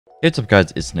Hey, what's up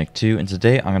guys, it's Nick2, and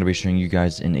today I'm going to be showing you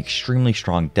guys an extremely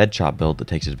strong Deadshot build that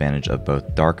takes advantage of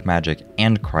both dark magic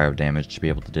and cryo damage to be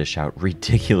able to dish out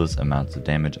ridiculous amounts of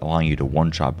damage, allowing you to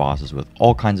one-shot bosses with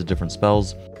all kinds of different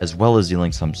spells, as well as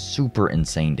dealing some super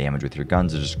insane damage with your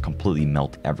guns to just completely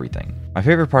melt everything. My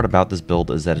favorite part about this build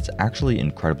is that it's actually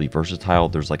incredibly versatile.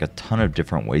 There's like a ton of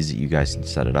different ways that you guys can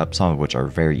set it up, some of which are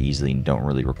very easy and don't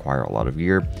really require a lot of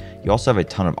gear. You also have a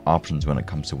ton of options when it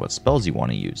comes to what spells you want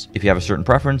to use. If you have a certain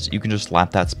preference, you can just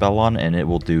slap that spell on and it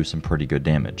will do some pretty good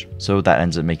damage. So that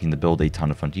ends up making the build a ton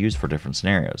of fun to use for different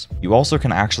scenarios. You also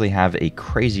can actually have a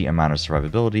crazy amount of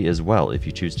survivability as well if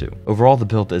you choose to. Overall, the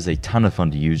build is a ton of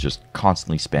fun to use. Just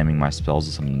constantly spamming my spells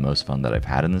is some of the most fun that I've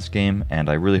had in this game, and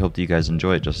I really hope that you guys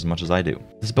enjoy it just as much as I do.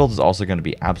 This build is also going to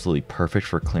be absolutely perfect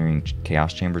for clearing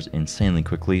chaos chambers insanely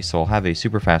quickly, so I'll have a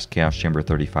super fast chaos chamber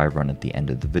 35 run at the end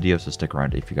of the video, so stick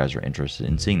around if you guys are interested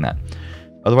in seeing that.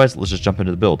 Otherwise, let's just jump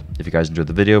into the build. If you guys enjoyed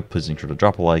the video, please make sure to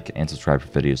drop a like and subscribe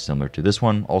for videos similar to this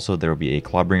one. Also, there will be a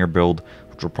Clawbringer build,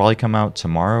 which will probably come out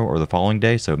tomorrow or the following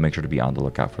day, so make sure to be on the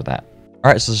lookout for that.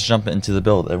 Alright, so let's jump into the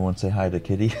build. Everyone say hi to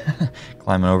Kitty,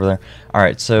 climbing over there.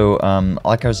 Alright, so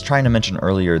like I was trying to mention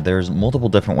earlier, there's multiple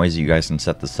different ways that you guys can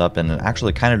set this up, and it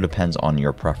actually kind of depends on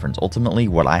your preference. Ultimately,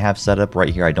 what I have set up right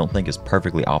here I don't think is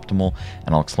perfectly optimal,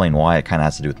 and I'll explain why. It kind of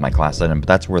has to do with my class item, but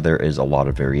that's where there is a lot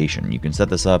of variation. You can set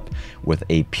this up with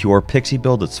a pure pixie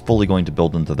build that's fully going to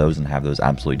build into those and have those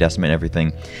absolutely decimate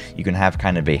everything. You can have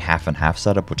kind of a half and half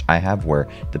setup, which I have, where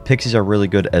the pixies are really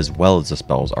good as well as the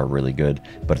spells are really good,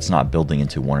 but it's not building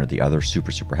into one or the other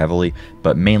super heavily,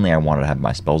 but mainly I wanted to have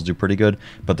my spells do pretty good.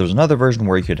 But there's another version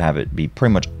where you could have it be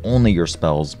pretty much only your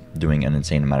spells doing an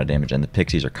insane amount of damage, and the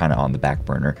pixies are kind of on the back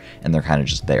burner and they're kind of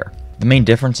just there. The main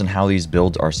difference in how these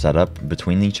builds are set up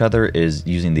between each other is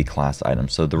using the class item.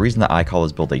 So the reason that I call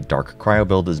this build a dark cryo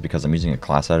build is because I'm using a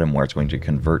class item where it's going to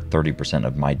convert 30%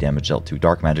 of my damage dealt to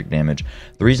dark magic damage.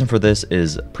 The reason for this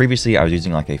is previously I was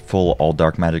using like a full all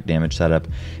dark magic damage setup,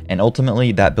 and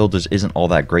ultimately that build just isn't all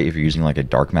that great if you're using like a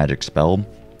dark magic spell,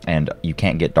 and you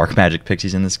can't get dark magic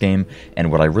pixies in this game.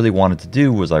 And what I really wanted to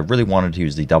do was I really wanted to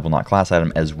use the double knot class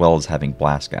item as well as having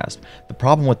blast gasp. The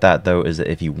problem with that though is that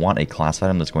if you want a class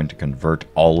item that's going to convert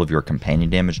all of your companion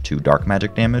damage to dark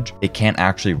magic damage, it can't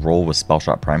actually roll with spell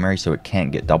shot primary, so it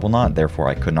can't get double knot. Therefore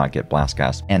I could not get blast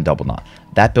gasp and double knot.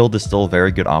 That build is still a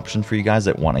very good option for you guys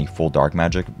that want a full dark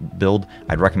magic build.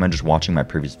 I'd recommend just watching my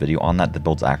previous video on that. The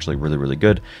build's actually really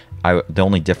good. The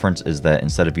only difference is that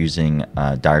instead of using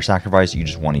Dire Sacrifice, you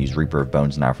just want to use Reaper of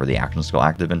Bones now for the action skill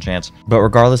active enchants. But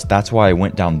regardless, that's why I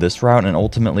went down this route, and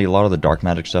ultimately a lot of the dark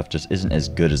magic stuff just isn't as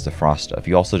good as the frost stuff.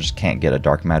 You also just can't get a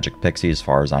dark magic pixie as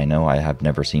far as I know. I have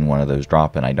never seen one of those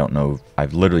drop, and I don't know,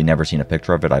 I've literally never seen a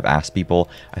picture of it. I've asked people.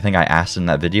 I think I asked in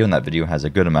that video, and that video has a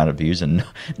good amount of views, and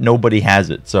nobody has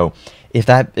it. So if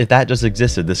that just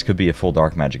existed, this could be a full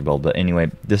dark magic build. But anyway,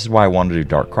 this is why I wanted to do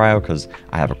dark cryo, because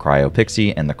I have a cryo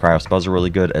pixie and the cryo spells are really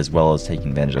good, as well as taking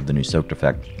advantage of the new soaked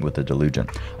effect with the delusion.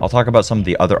 I'll talk about some of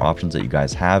the other options that you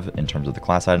guys have in terms of the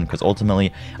class item, because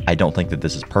ultimately I don't think that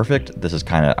this is perfect. This is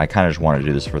I kind of just want to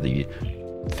do this for the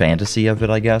fantasy of it,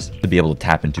 I guess, to be able to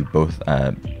tap into both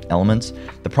elements.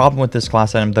 The problem with this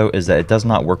class item though is that it does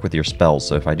not work with your spells.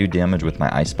 So if I do damage with my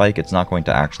ice spike, it's not going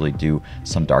to actually do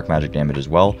some dark magic damage as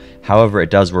well. However,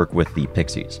 it does work with the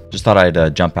pixies. Just thought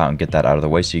I'd jump out and get that out of the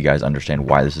way so you guys understand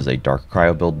why this is a dark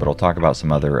cryo build, but I'll talk about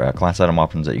some other class item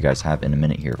options that you guys have in a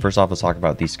minute here. First off, let's talk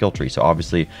about the skill tree. So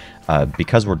obviously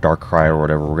because we're dark cryo or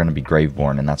whatever, we're going to be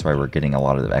Graveborn, and that's why we're getting a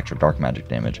lot of the extra dark magic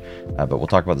damage. But we'll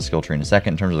talk about the skill tree in a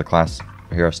second. In terms of the class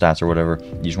hero stats or whatever,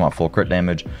 you just want full crit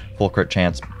damage, full crit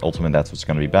chance. Ultimately that's what's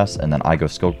going to be best. And then I go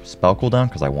spell cooldown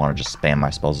because I want to just spam my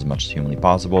spells as much as humanly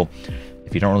possible.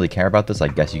 If you don't really care about this, I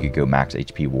guess you could go max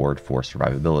HP ward for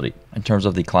survivability. In terms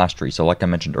of the class tree, so like I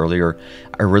mentioned earlier,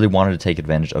 I really wanted to take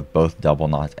advantage of both double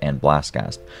knot and blast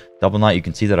gasp. Double knot, you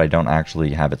can see that I don't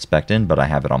actually have it spec'd in, but I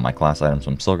have it on my class item, so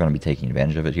I'm still going to be taking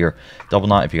advantage of it here. Double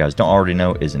knot, if you guys don't already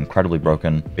know, is incredibly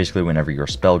broken. Basically, whenever your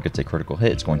spell gets a critical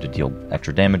hit, it's going to deal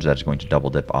extra damage. That's going to double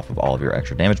dip off of all of your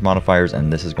extra damage modifiers,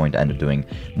 and this is going to end up doing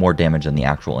more damage than the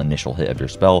actual initial hit of your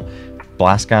spell.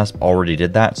 Blast Gasp already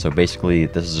did that, so basically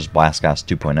this is just Blast Gasp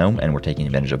 2.0, and we're taking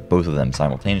advantage of both of them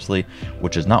simultaneously,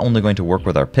 which is not only going to work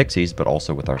with our pixies, but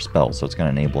also with our spells. So it's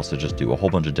going to enable us to just do a whole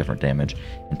bunch of different damage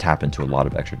and tap into a lot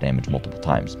of extra damage multiple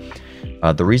times.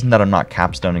 The reason that I'm not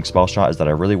capstoning Spellshot is that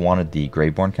I really wanted the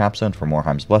Graveborn capstone for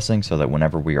Morheim's Blessing, so that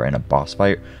whenever we are in a boss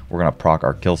fight, we're going to proc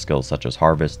our kill skills such as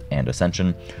Harvest and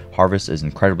Ascension. Harvest is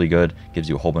incredibly good, gives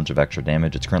you a whole bunch of extra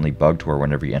damage. It's currently bugged to where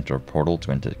whenever you enter a portal, it's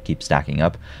going to keep stacking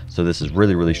up. So this is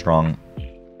really strong.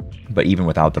 But even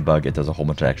without the bug, it does a whole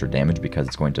bunch of extra damage because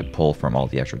it's going to pull from all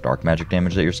the extra dark magic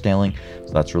damage that you're scaling.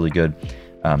 So that's really good.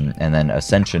 And then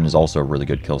Ascension is also a really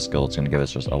good kill skill. It's going to give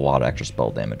us just a lot of extra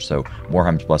spell damage. So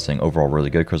Morheim's Blessing overall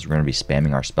really good because we're going to be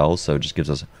spamming our spells. So it just gives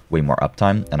us way more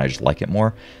uptime, and I just like it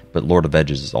more. But Lord of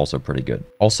Edges is also pretty good.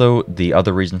 Also, the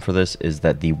other reason for this is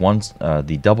that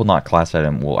the Double Knot class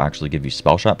item will actually give you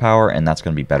Spellshot power, and that's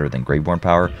going to be better than Graveborn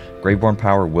power. Graveborn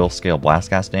power will scale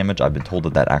Blastcast damage. I've been told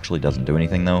that that actually doesn't do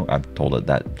anything, though. I've told that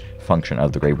that function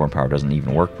of the Graveborn power doesn't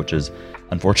even work, which is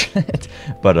unfortunate.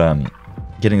 But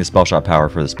getting the Spellshot power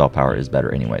for the spell power is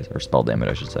better anyways, or spell damage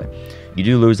I should say. You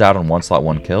do lose out on 1 slot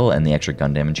 1 kill, and the extra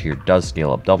gun damage here does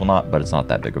scale up Double Knot, but it's not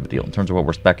that big of a deal. In terms of what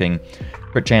we're speccing,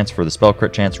 crit chance for the spell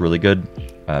crit chance, really good.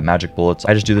 Magic bullets,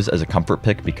 I just do this as a comfort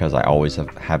pick because I always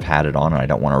have had it on, and I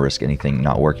don't want to risk anything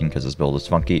not working because this build is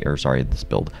funky, or sorry,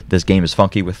 this game is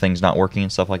funky with things not working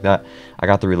and stuff like that. I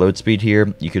got the reload speed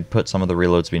here. You could put some of the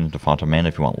reload speed into Phantom Mana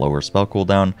if you want lower spell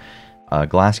cooldown.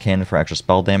 Glass Cannon for extra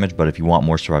spell damage, but if you want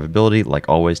more survivability, like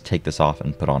always, take this off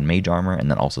and put on Mage Armor,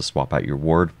 and then also swap out your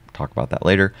ward. Talk about that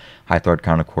later. High Thread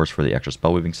Count, of course, for the extra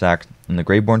spell weaving sack. In the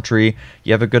Graveborn tree,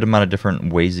 you have a good amount of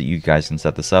different ways that you guys can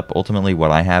set this up. Ultimately,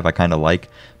 what I have, I kind of like,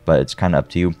 but it's kind of up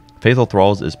to you. Faithful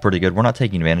Thralls is pretty good. We're not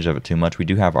taking advantage of it too much. We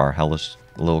do have our Hellish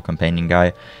little companion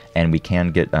guy, and we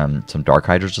can get some Dark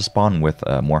Hydras to spawn with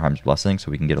Morheim's Blessing, so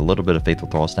we can get a little bit of Faithful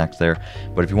Thrall stacks there.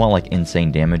 But if you want like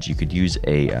insane damage, you could use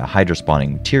a Hydra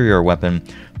spawning interior weapon,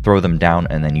 throw them down,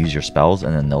 and then use your spells,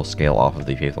 and then they'll scale off of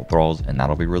the Faithful Thralls, and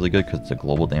that'll be really good because it's a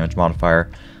global damage modifier.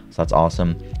 So that's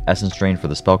awesome. Essence Drain for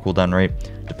the spell cooldown rate.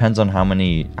 Depends on how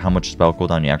much spell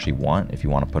cooldown you actually want. If you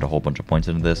want to put a whole bunch of points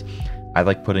into this, I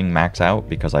like putting max out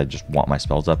because I just want my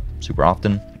spells up super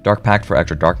often. Dark Pact for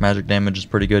extra dark magic damage is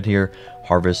pretty good here.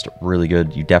 Harvest, really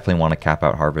good. You definitely want to cap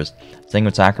out Harvest.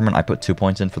 Sanguine Sacrament, I put 2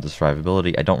 points in for the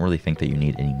survivability. I don't really think that you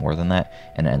need any more than that,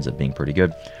 and it ends up being pretty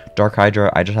good. Dark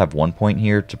Hydra, I just have 1 point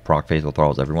here to proc Faithful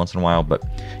Thralls every once in a while, but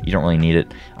you don't really need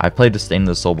it. I've played the Stain of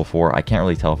the Soul before. I can't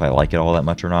really tell if I like it all that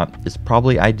much or not. It's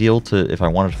probably ideal to, if I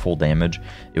wanted full damage,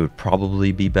 it would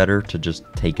probably be better to just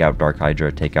take out Dark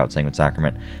Hydra, take out Sanguine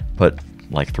Sacrament, put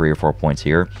like 3 or 4 points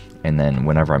here, and then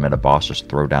whenever I'm at a boss, just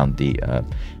throw down the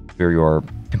inferior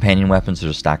companion weapons to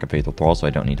just stack a Faithful Thrall, so I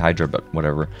don't need Hydra, but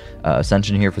whatever.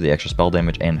 Ascension here for the extra spell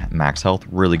damage and max health,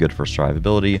 really good for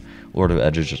survivability. Lord of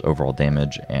Edges, just overall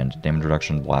damage and damage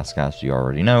reduction. Blastcast, you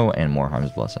already know, and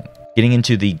Morheim's Blessing. Getting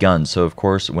into the guns, so of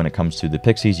course, when it comes to the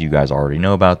pixies, you guys already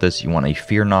know about this. You want a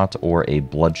Fear Not or a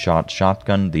Bloodshot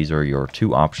shotgun. These are your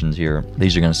 2 options here.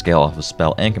 These are going to scale off of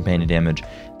spell and companion damage,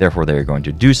 therefore they are going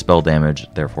to do spell damage,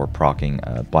 therefore proccing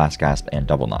Blastcast and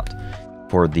Double Knot.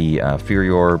 For the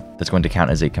Furior, that's going to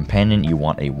count as a companion, you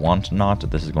want a Want Knot.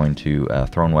 This is going to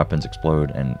thrown weapons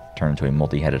explode and turn into a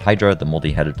multi-headed Hydra. The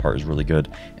multi-headed part is really good,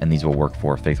 and these will work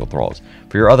for Faithful Thralls.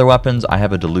 For your other weapons, I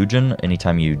have a Delusion.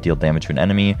 Anytime you deal damage to an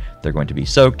enemy, they're going to be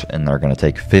soaked, and they're going to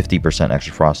take 50%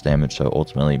 extra frost damage, so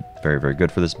ultimately very, very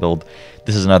good for this build.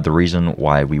 This is another reason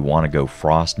why we want to go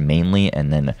Frost mainly,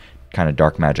 and then kind of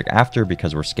dark magic after,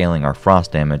 because we're scaling our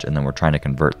frost damage and then we're trying to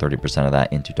convert 30% of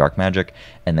that into dark magic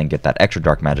and then get that extra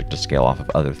dark magic to scale off of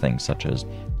other things such as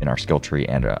in our skill tree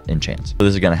and enchants. So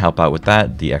this is going to help out with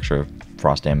that. The extra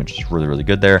frost damage is really, really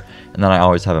good there. And then I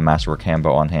always have a Masterwork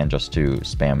Handbow on hand just to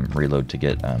spam reload to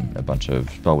get a bunch of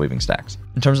spell weaving stacks.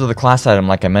 In terms of the class item,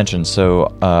 like I mentioned,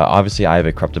 so obviously I have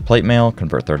a Corrupted Plate Mail,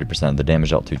 convert 30% of the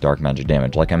damage out to dark magic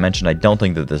damage. Like I mentioned, I don't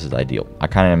think that this is ideal. I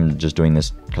kind of am just doing this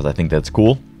because I think that's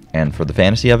cool and for the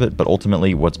fantasy of it, but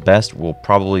ultimately what's best will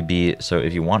probably be, so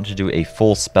if you want to do a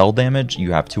full spell damage,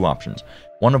 you have 2 options.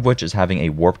 One of which is having a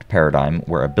Warped Paradigm,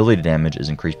 where ability damage is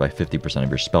increased by 50% of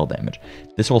your spell damage.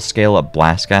 This will scale up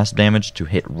Blastcast damage to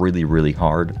hit really, really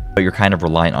hard, but you're kind of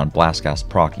reliant on Blastcast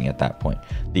proccing at that point.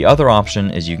 The other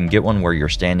option is you can get one where you're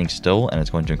standing still, and it's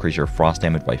going to increase your frost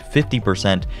damage by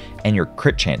 50% and your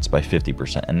crit chance by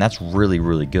 50%, and that's really,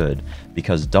 really good,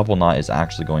 because Double Knot is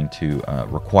actually going to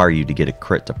require you to get a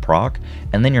crit to proc,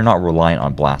 and then you're not reliant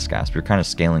on Blastcast. You're kind of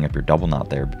scaling up your Double Knot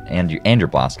there, and your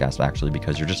Blastcast actually,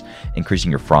 because you're just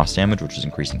increasing your frost damage, which is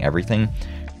increasing everything.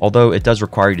 Although it does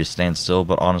require you to stand still,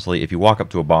 but honestly, if you walk up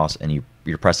to a boss and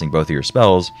you're pressing both of your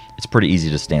spells, it's pretty easy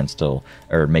to stand still,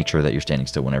 or make sure that you're standing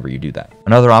still whenever you do that.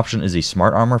 Another option is the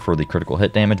Smart Armor for the critical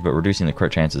hit damage, but reducing the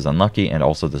crit chance is unlucky, and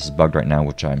also this is bugged right now,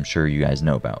 which I'm sure you guys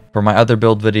know about. For my other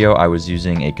build video, I was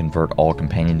using a convert all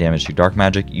companion damage to dark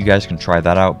magic. You guys can try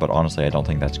that out, but honestly, I don't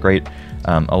think that's great.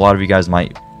 A lot of you guys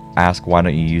might ask why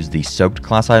don't you use the soaked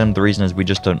class item, the reason is we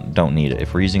just don't need it.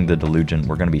 If we're using the Delusion,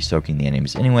 we're going to be soaking the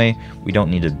enemies anyway. We don't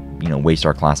need to, you know, waste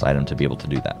our class item to be able to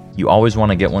do that. You always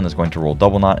want to get one that's going to roll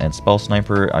Double Knot and Spell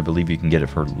Sniper. I believe you can get it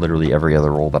for literally every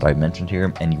other roll that I mentioned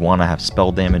here, and you want to have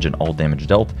spell damage and all damage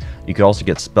dealt. You could also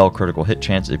get spell critical hit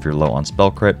chance if you're low on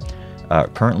spell crit.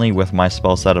 Currently with my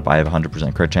spell setup, I have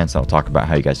 100% crit chance. I'll talk about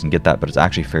how you guys can get that, but it's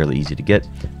actually fairly easy to get,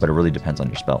 but it really depends on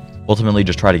your spell. Ultimately,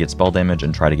 just try to get spell damage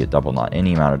and try to get Double Knot.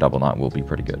 Any amount of Double Knot will be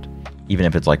pretty good. Even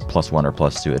if it's like +1 or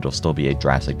 +2, it'll still be a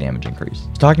drastic damage increase.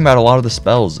 So talking about a lot of the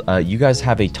spells, you guys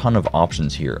have a ton of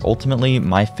options here. Ultimately,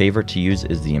 my favorite to use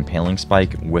is the Impaling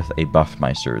Spike with a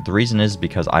Buffmeister. The reason is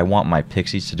because I want my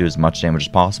pixies to do as much damage as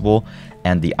possible,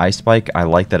 and the Ice Spike, I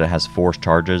like that it has 4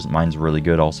 charges. Mine's really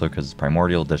good also because it's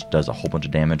primordial. This does a whole bunch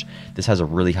of damage. This has a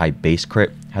really high base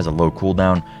crit, has a low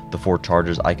cooldown. The 4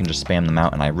 charges, I can just spam them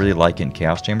out, and I really like it in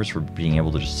Chaos Chambers for being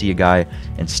able to just see a guy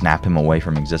and snap him away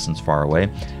from existence far away.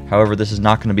 However, this is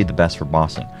not going to be the best for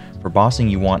bossing. For bossing,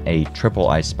 you want a triple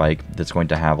Ice Spike that's going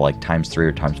to have like ×3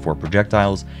 or ×4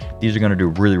 projectiles. These are going to do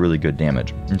really, really good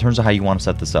damage. In terms of how you want to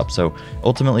set this up, so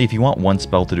ultimately, if you want one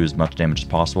spell to do as much damage as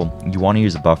possible, you want to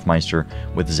use a Buffmeister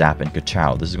with Zap and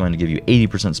Ka-Chow. This is going to give you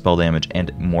 80% spell damage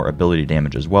and more ability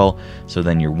damage as well. So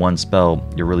then your one spell,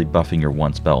 you're really buffing your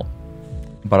one spell.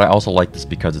 But I also like this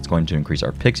because it's going to increase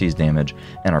our pixies damage,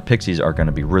 and our pixies are going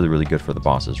to be really, really good for the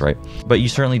bosses, right? But you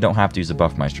certainly don't have to use a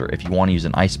Buffmeister. If you want to use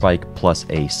an Ice Spike plus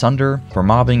a Sunder for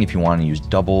mobbing, if you want to use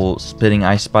double spitting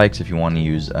Ice Spikes, if you want to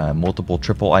use multiple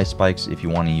triple Ice Spikes, if you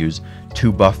want to use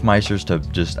 2 Buffmeisters to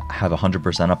just have 100%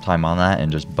 uptime on that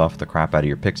and just buff the crap out of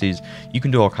your pixies, you can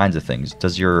do all kinds of things.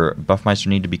 Does your Buffmeister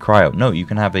need to be cryo? No, you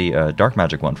can have a dark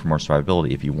magic one for more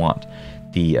survivability if you want.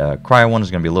 The cryo one is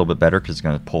going to be a little bit better because it's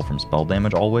going to pull from spell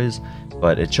damage always,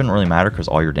 but it shouldn't really matter because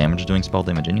all your damage is doing spell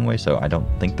damage anyway, so I don't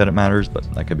think that it matters, but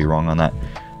I could be wrong on that.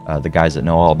 The guys that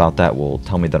know all about that will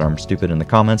tell me that I'm stupid in the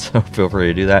comments, so feel free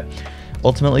to do that.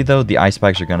 Ultimately, though, the Ice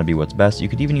Spikes are going to be what's best. You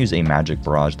could even use a Magic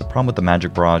Barrage. The problem with the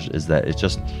Magic Barrage is that it's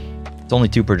only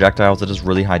 2 projectiles. It does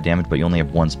really high damage, but you only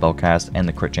have 1 spell cast, and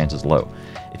the crit chance is low.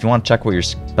 If you want to check what your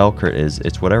spell crit is,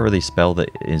 it's whatever the spell that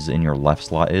is in your left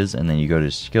slot is, and then you go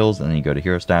to skills, and then you go to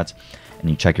hero stats, and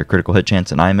you check your critical hit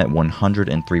chance, and I'm at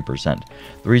 103%.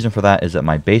 The reason for that is that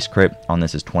my base crit on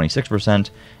this is 26%,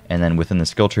 and then within the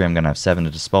skill tree, I'm going to have 7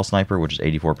 into Spell Sniper, which is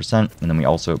 84%, and then we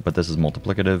also, but this is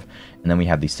multiplicative, and then we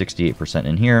have the 68%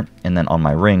 in here, and then on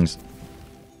my rings,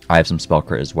 I have some spell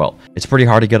crit as well. It's pretty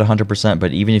hard to get 100%,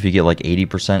 but even if you get like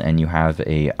 80% and you have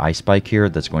a Ice Spike here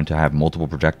that's going to have multiple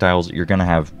projectiles, you're going to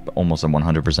have almost a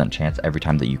 100% chance every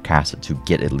time that you cast it to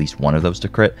get at least one of those to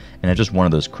crit. And it's just one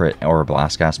of those crit or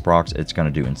blast cast procs, it's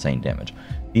going to do insane damage.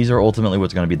 These are ultimately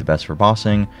what's going to be the best for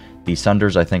bossing. The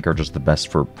Sunders, I think, are just the best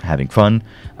for having fun.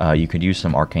 You could use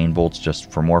some Arcane Bolts just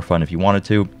for more fun if you wanted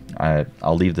to.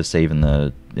 I'll leave the save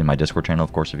in my Discord channel,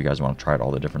 of course, if you guys want to try out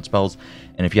all the different spells.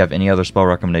 And if you have any other spell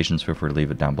recommendations, feel free to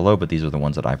leave it down below, but these are the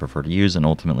ones that I prefer to use, and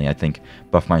ultimately I think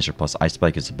Buffmeister plus Ice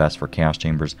Spike is the best for Chaos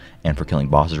Chambers and for killing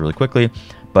bosses really quickly,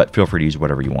 but feel free to use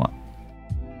whatever you want.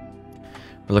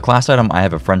 For the class item, I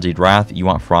have a Frenzied Wrath. You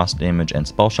want frost damage and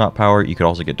spell shot power. You could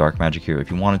also get dark magic here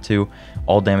if you wanted to.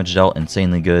 All damage dealt,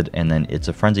 insanely good, and then it's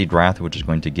a Frenzied Wrath, which is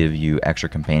going to give you extra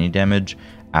companion damage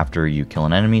after you kill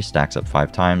an enemy, stacks up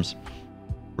 5 times.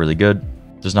 Really good.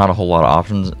 There's not a whole lot of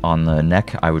options on the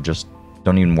neck. I would just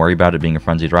don't even worry about it being a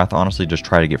Frenzied Wrath. Honestly, just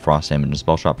try to get frost damage and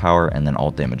spell shot power, and then all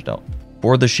damage dealt.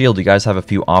 For the shield, you guys have a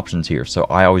few options here. So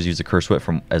I always use the Curse Whip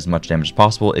for as much damage as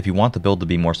possible. If you want the build to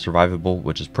be more survivable,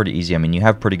 which is pretty easy, I mean, you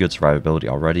have pretty good survivability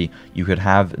already. You could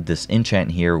have this enchant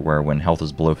here where when health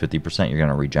is below 50%, you're going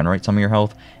to regenerate some of your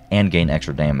health and gain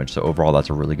extra damage. So overall,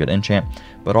 that's a really good enchant.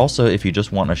 But also, if you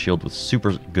just want a shield with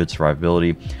super good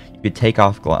survivability, you could take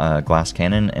off Glass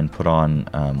Cannon and put on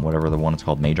whatever the one is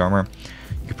called, Mage Armor.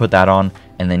 You could put that on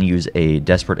and then use a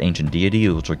Desperate Ancient Deity,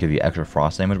 which will give you extra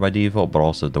frost damage by default, but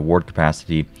also the ward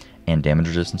capacity and damage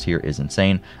resistance here is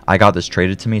insane. I got this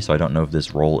traded to me, so I don't know if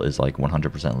this roll is like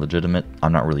 100% legitimate.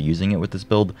 I'm not really using it with this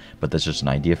build, but that's just an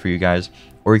idea for you guys.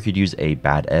 Or you could use a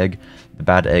Bad Egg. The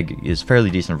Bad Egg is fairly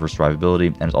decent for survivability,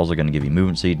 and it's also going to give you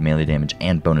movement speed, melee damage,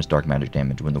 and bonus dark magic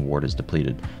damage when the ward is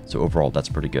depleted. So overall, that's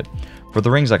pretty good. For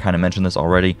the rings, I kind of mentioned this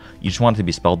already. You just want it to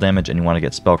be spell damage, and you want to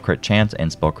get spell crit chance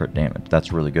and spell crit damage.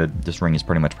 That's really good. This ring is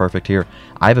pretty much perfect here.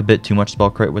 I have a bit too much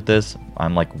spell crit with this.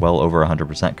 I'm like well over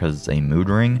 100% because it's a mood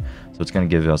ring, so it's going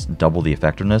to give us double the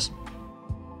effectiveness.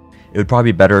 It would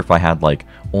probably be better if I had like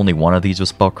only one of these with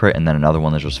spell crit and then another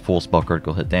one that's just full spell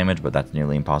critical hit damage, but that's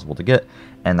nearly impossible to get,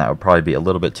 and that would probably be a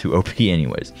little bit too OP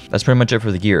anyways. That's pretty much it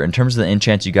for the gear. In terms of the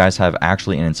enchants, you guys have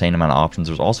actually an insane amount of options.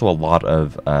 There's also a lot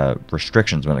of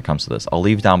restrictions when it comes to this. I'll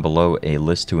leave down below a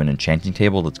list to an enchanting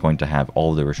table that's going to have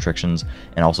all of the restrictions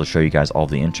and also show you guys all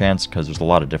of the enchants, because there's a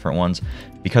lot of different ones.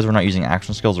 Because we're not using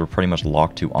action skills, we're pretty much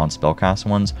locked to on spellcast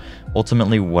ones.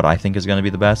 Ultimately, what I think is going to be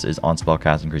the best is on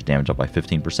spellcast increase damage up by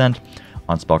 15%,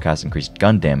 on spellcast increase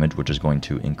gun damage, which is going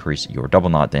to increase your double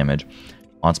knot damage,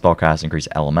 on spellcast increase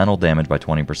elemental damage by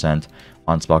 20%,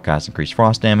 on spellcast increase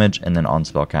frost damage, and then on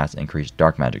spellcast increase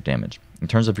dark magic damage. In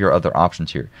terms of your other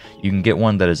options here, you can get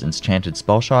one that is Enchanted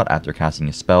Spellshot. After casting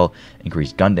a spell,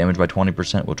 increase gun damage by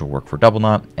 20%, which will work for double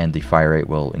knot, and the fire rate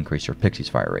will increase your pixie's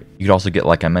fire rate. You could also get,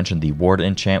 like I mentioned, the Ward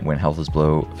enchant. When health is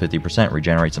below 50%,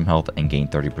 regenerate some health and gain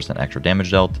 30% extra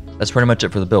damage dealt. That's pretty much it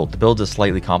for the build. The build is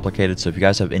slightly complicated, so if you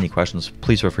guys have any questions,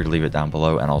 please feel free to leave it down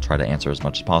below, and I'll try to answer as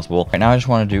much as possible. Right now, I just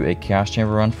want to do a Chaos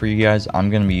Chamber run for you guys. I'm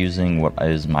going to be using what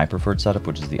is my preferred setup,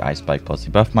 which is the Ice Spike plus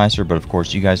the Buffmeister, but of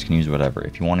course, you guys can use whatever.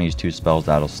 If you want to use 2 spells,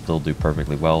 that'll still do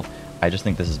perfectly well. I just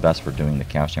think this is best for doing the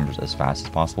Chaos Chambers as fast as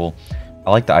possible.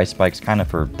 I like the Ice Spikes kind of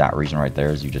for that reason right there,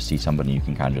 is you just see somebody, you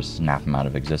can kind of just snap them out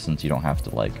of existence. You don't have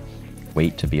to like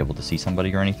wait to be able to see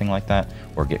somebody or anything like that,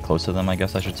 or get close to them, I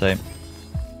guess I should say.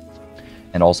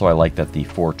 And also I like that the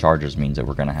 4 charges means that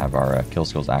we're going to have our kill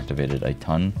skills activated a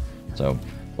ton. So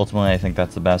ultimately I think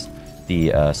that's the best.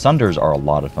 The Sunders are a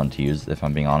lot of fun to use, if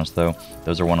I'm being honest though.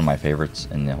 Those are one of my favorites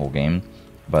in the whole game.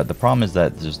 But the problem is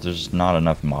that there's not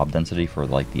enough mob density for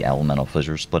like the elemental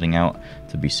fissures splitting out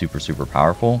to be super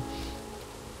powerful.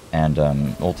 And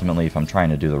ultimately, if I'm trying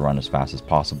to do the run as fast as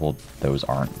possible, those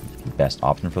aren't the best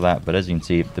option for that. But as you can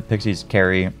see, the pixies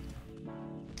carry,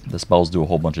 the spells do a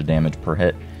whole bunch of damage per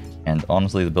hit, and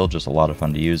honestly, the build's just a lot of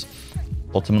fun to use.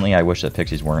 Ultimately, I wish that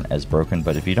pixies weren't as broken,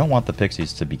 but if you don't want the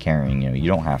pixies to be carrying, you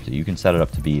don't have to. You can set it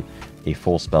up to be a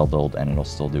full spell build, and it'll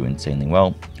still do insanely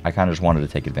well. I kind of just wanted to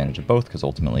take advantage of both, because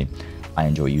ultimately, I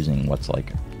enjoy using what's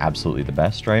like absolutely the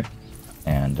best, right?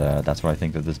 And that's what I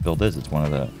think that this build is. It's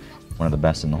one of the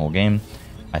best in the whole game.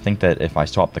 I think that if I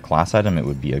swap the class item, it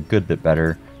would be a good bit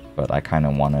better, but I kind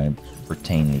of want to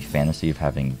retain the fantasy of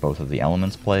having both of the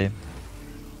elements play.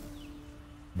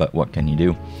 But what can you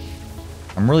do?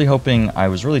 I'm really hoping, I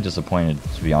was really disappointed,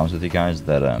 to be honest with you guys,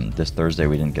 that this Thursday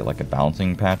we didn't get like a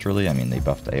balancing patch really. I mean, they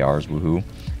buffed ARs, woohoo.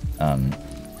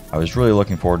 I was really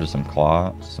looking forward to some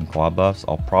claw buffs.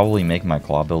 I'll probably make my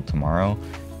claw build tomorrow,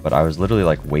 but I was literally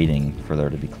like waiting for there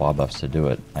to be claw buffs to do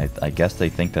it. I guess they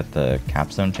think that the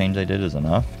capstone change they did is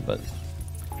enough, but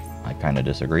I kind of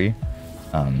disagree.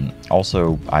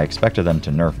 Also, I expected them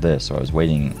to nerf this, so I was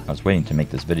waiting to make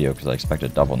this video because I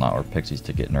expected double knot or pixies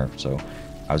to get nerfed, so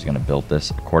I was going to build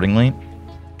this accordingly.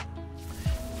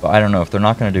 But I don't know, if they're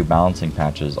not going to do balancing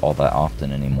patches all that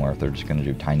often anymore, if they're just going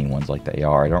to do tiny ones like the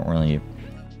AR, I don't really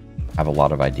have a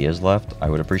lot of ideas left. I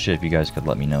would appreciate if you guys could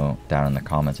let me know down in the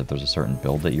comments if there's a certain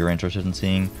build that you're interested in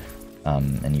seeing,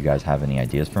 and you guys have any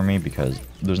ideas for me, because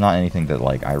there's not anything that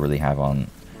like I really have on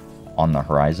the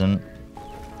horizon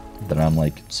that I'm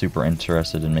like super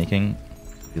interested in making.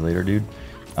 See you later, dude.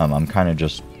 I'm kind of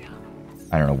just,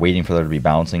 I don't know, waiting for there to be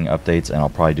balancing updates, and I'll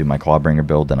probably do my Clawbringer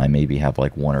build, and I maybe have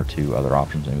like 1 or 2 other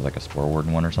options, maybe like a Spore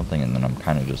Warden one or something, and then I'm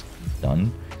kind of just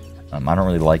done. I don't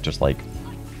really like just like,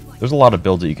 there's a lot of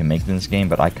builds that you can make in this game,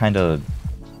 but I don't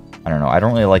know, I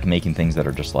don't really like making things that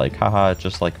are just like, haha, it's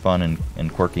just like fun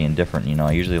and quirky and different, you know.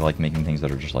 I usually like making things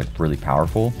that are just like really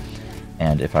powerful,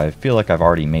 and if I feel like I've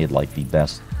already made like the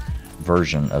best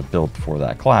version of build for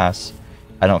that class,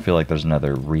 I don't feel like there's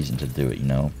another reason to do it, you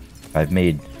know. If I've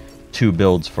made 2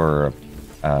 builds for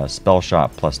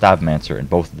Spellshot plus Stabmancer, and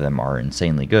both of them are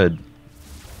insanely good,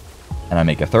 and I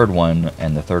make a third one,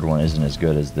 and the third one isn't as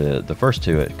good as the first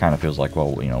 2, it kind of feels like,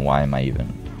 well, you know, why am I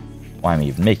even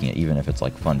making it, even if it's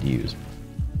like fun to use?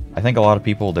 I think a lot of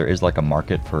people, there is like a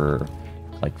market for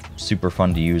like super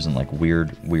fun to use and like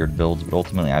weird builds, but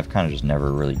ultimately I've kind of just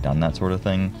never really done that sort of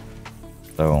thing,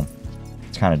 so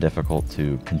it's kind of difficult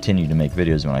to continue to make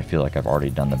videos when I feel like I've already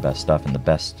done the best stuff, and the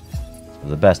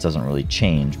best doesn't really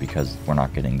change because we're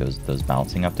not getting those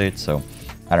balancing updates. So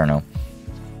I don't know.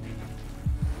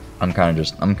 I'm kind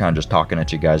of just talking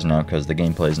at you guys now because the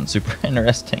gameplay isn't super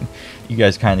interesting. You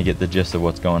guys kind of get the gist of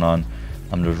what's going on.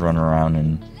 I'm just running around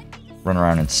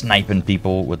and sniping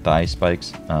people with the ice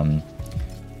spikes.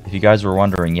 If you guys were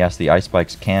wondering, yes, the ice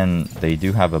spikes they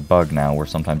do have a bug now where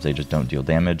sometimes they just don't deal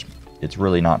damage. It's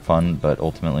really not fun, but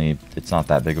ultimately it's not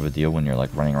that big of a deal when you're like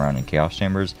running around in chaos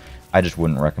chambers. I just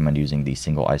wouldn't recommend using the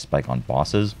single ice spike on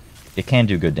bosses. it can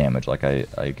do good damage. Like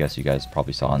I guess you guys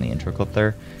probably saw in the intro clip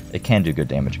there. It can do good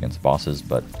damage against bosses,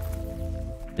 but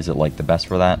is it like the best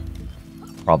for that?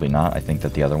 Probably not. I think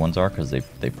that the other ones are, because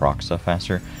they proc stuff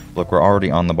faster. Look, we're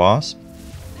already on the boss,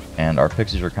 and our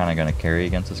pixies are kind of going to carry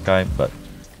against this guy, but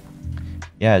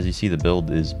yeah, as you see, the build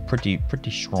is pretty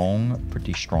strong.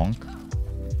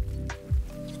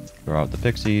 Throw out the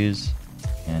pixies,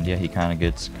 and yeah, he kind of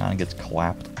gets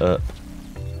clapped up.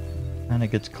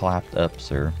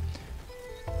 Sir.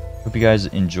 Hope you guys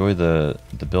enjoy the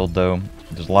build though.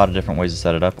 There's a lot of different ways to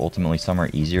set it up. Ultimately, some are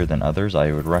easier than others.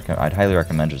 I'd highly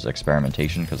recommend just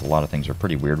experimentation, because a lot of things are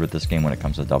pretty weird with this game when it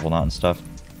comes to double knot and stuff.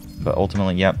 But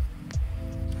ultimately, yep,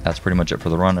 that's pretty much it for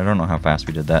the run. I don't know how fast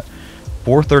we did that.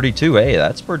 432, hey,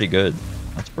 that's pretty good.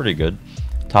 That's pretty good.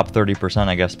 Top 30%,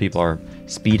 I guess people are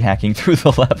speed hacking through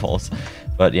the levels.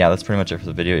 But yeah, that's pretty much it for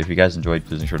the video. If you guys enjoyed,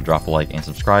 please make sure to drop a like and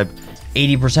subscribe.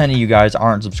 80% of you guys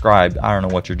aren't subscribed. I don't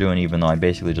know what you're doing, even though I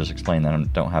basically just explained that I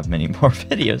don't have many more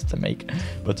videos to make.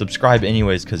 But subscribe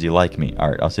anyways, because you like me.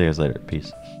 Alright, I'll see you guys later.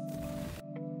 Peace.